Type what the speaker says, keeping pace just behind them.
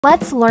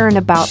Let's learn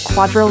about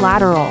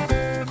quadrilateral.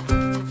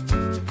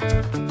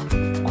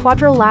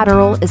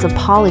 Quadrilateral is a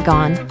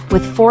polygon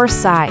with 4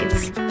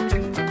 sides.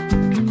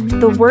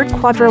 The word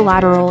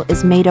quadrilateral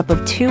is made up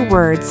of 2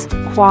 words,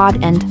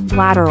 quad and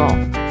lateral.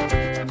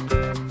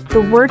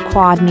 The word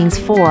quad means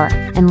 4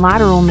 and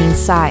lateral means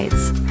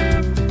sides.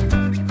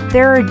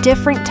 There are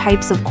different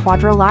types of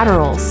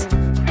quadrilaterals.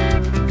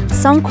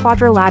 Some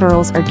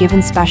quadrilaterals are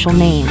given special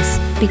names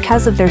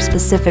because of their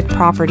specific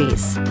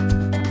properties.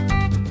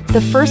 The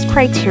first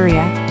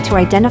criteria to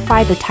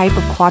identify the type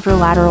of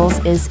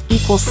quadrilaterals is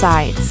equal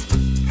sides.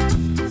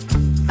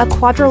 A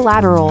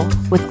quadrilateral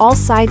with all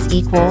sides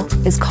equal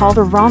is called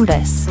a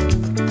rhombus.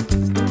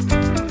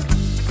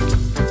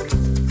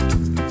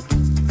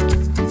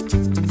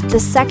 The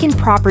second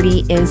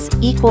property is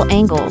equal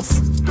angles.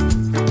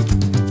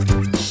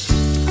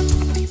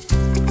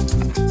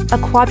 A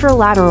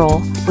quadrilateral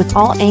with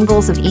all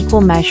angles of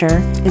equal measure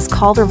is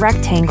called a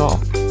rectangle.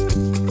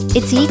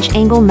 Its each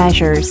angle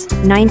measures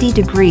 90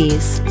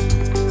 degrees.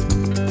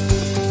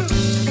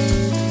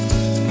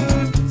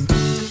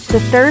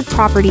 The third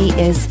property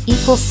is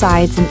equal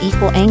sides and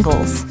equal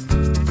angles.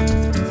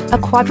 A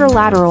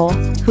quadrilateral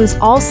whose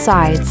all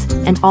sides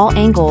and all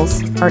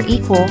angles are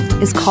equal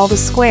is called a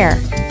square.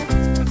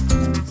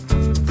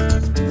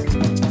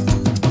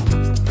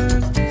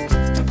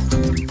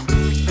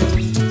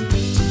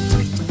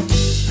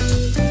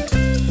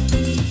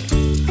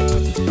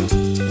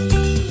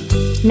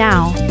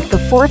 Now, the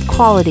fourth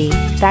quality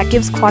that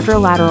gives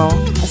quadrilateral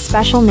a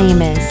special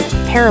name is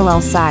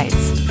parallel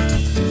sides.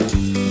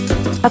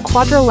 A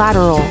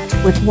quadrilateral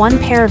with one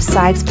pair of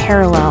sides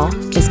parallel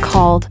is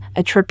called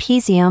a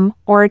trapezium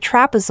or a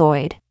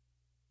trapezoid.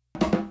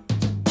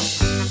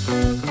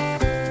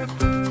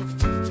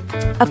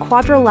 A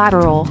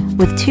quadrilateral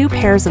with 2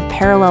 pairs of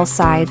parallel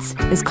sides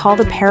is called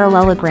a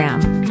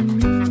parallelogram.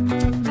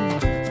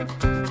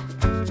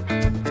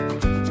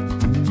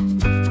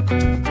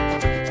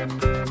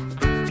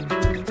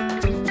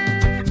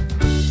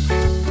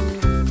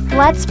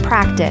 Let's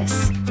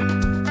practice.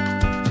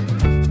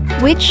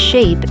 Which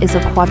shape is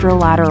a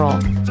quadrilateral?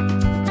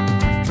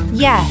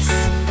 Yes.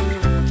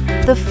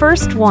 The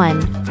first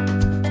one.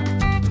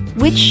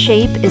 Which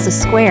shape is a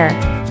square?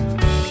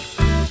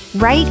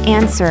 Right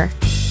answer.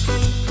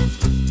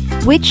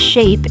 Which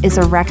shape is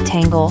a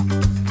rectangle?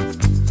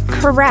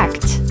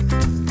 Correct.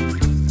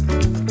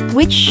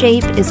 Which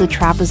shape is a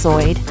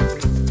trapezoid?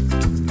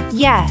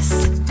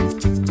 Yes.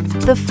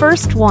 The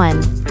first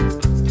one.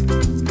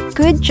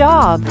 Good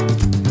job!